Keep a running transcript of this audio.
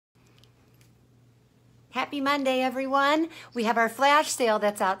Happy Monday, everyone. We have our flash sale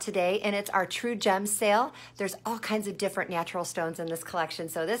that's out today, and it's our True Gems sale. There's all kinds of different natural stones in this collection,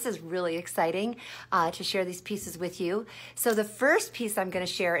 so this is really exciting to share these pieces with you. So the first piece I'm going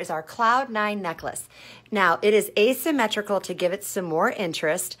to share is our Cloud 9 necklace. Now, it is asymmetrical to give it some more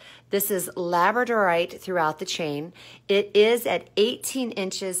interest. This is labradorite throughout the chain. It is at 18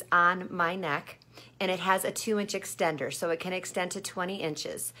 inches on my neck, and it has a 2-inch extender, so it can extend to 20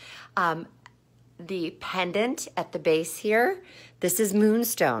 inches. The pendant at the base here, this is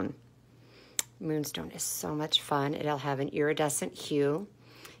moonstone. Moonstone is so much fun. It'll have an iridescent hue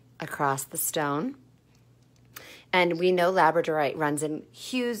across the stone. And we know labradorite runs in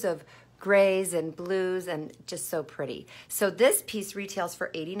hues of grays and blues and just so pretty. So this piece retails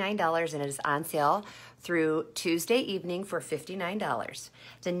for $89 and it is on sale through Tuesday evening for $59.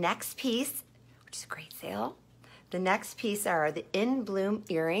 The next piece, which is a great sale, the next piece are the In Bloom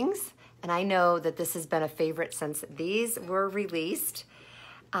earrings. And I know that this has been a favorite since these were released.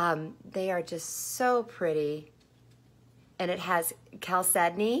 They are just so pretty. And it has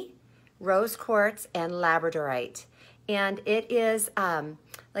chalcedony, rose quartz, and labradorite. And it is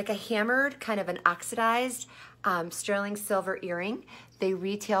like a hammered, kind of an oxidized sterling silver earring. They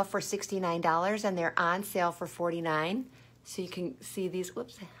retail for $69 and they're on sale for $49. So you can see these,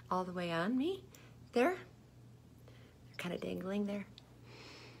 whoops, all the way on me there. They're kind of dangling there.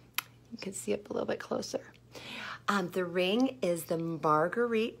 You can see it a little bit closer. The ring is the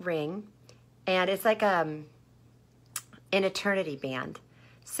Marguerite ring, and it's like an eternity band.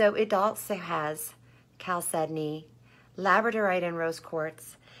 So it also has chalcedony, labradorite, and rose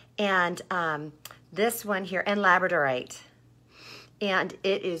quartz, and this one here, and labradorite. And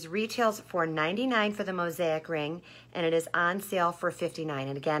it is retails for $99 for the mosaic ring, and it is on sale for $59.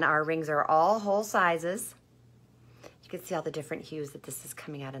 And again, our rings are all whole sizes. You can see all the different hues that this is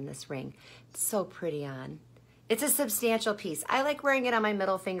coming out in this ring. It's so pretty on. It's a substantial piece. I like wearing it on my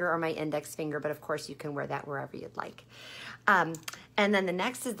middle finger or my index finger, but of course you can wear that wherever you'd like. And then the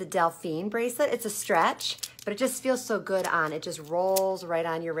next is the Delphine bracelet. It's a stretch, but it just feels so good on. It just rolls right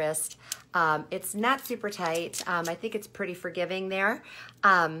on your wrist. It's not super tight. I think it's pretty forgiving there.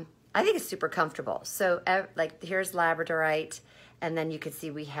 I think it's super comfortable. So like here's labradorite, and then you can see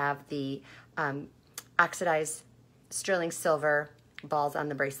we have the oxidized sterling silver balls on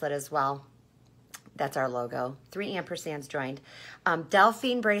the bracelet as well. That's our logo. 3 ampersands joined.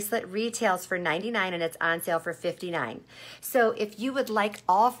 Delphine bracelet retails for $99 and it's on sale for $59. So if you would like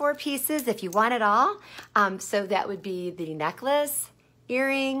all 4 pieces, if you want it all, so that would be the necklace,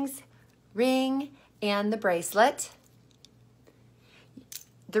 earrings, ring, and the bracelet.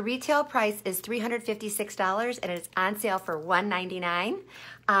 The retail price is $356 and it's on sale for $199.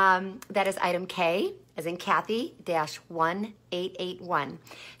 That is item K, as in Kathy, -1881.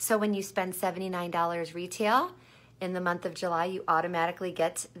 So when you spend $79 retail in the month of July, you automatically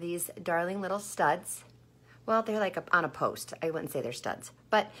get these darling little studs. Well, they're like on a post. I wouldn't say they're studs,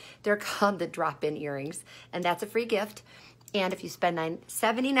 but they're called the drop-in earrings, and that's a free gift. And if you spend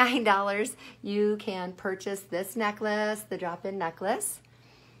 $79, you can purchase this necklace, the drop-in necklace,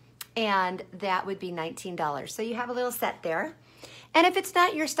 and that would be $19. So you have a little set there. And if it's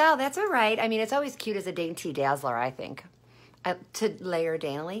not your style, that's all right. I mean, it's always cute as a dainty dazzler, I think, to layer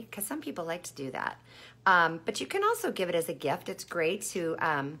daintily, because some people like to do that. But you can also give it as a gift. It's great to,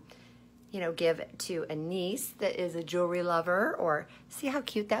 you know, give to a niece that is a jewelry lover, or see how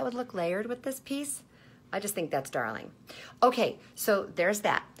cute that would look layered with this piece? I just think that's darling. Okay, so there's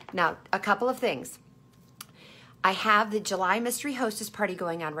that. Now, a couple of things. I have the July Mystery Hostess Party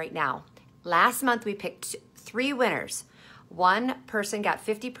going on right now. Last month, we picked 3 winners. One person got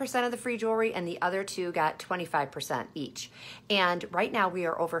 50% of the free jewelry and the other 2 got 25% each. And right now we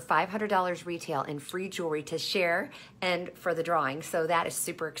are over $500 retail in free jewelry to share and for the drawing. So that is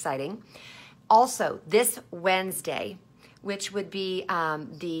super exciting. Also, this Wednesday, which would be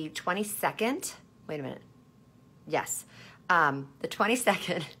the 22nd, wait a minute. Yes, the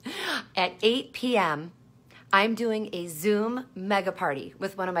 22nd at 8 p.m., I'm doing a Zoom mega party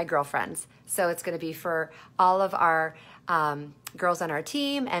with one of my girlfriends. So it's going to be for all of our girls on our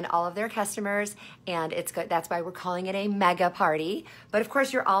team and all of their customers, and it's good. That's why we're calling it a mega party. But of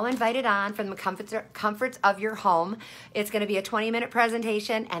course, you're all invited on from the comforts of your home. It's going to be a 20-minute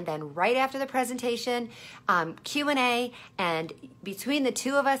presentation, and then right after the presentation, Q&A, and between the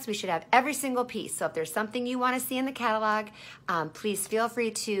 2 of us, we should have every single piece. So if there's something you want to see in the catalog, please feel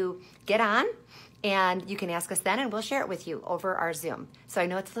free to get on. And you can ask us then, and we'll share it with you over our Zoom. So I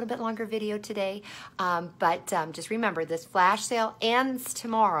know it's a little bit longer video today, but just remember, this flash sale ends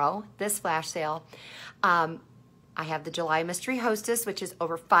tomorrow, this flash sale. I have the July Mystery Hostess, which is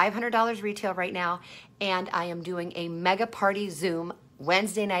over $500 retail right now, and I am doing a mega party Zoom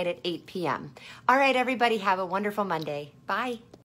Wednesday night at 8 p.m. All right, everybody, have a wonderful Monday. Bye.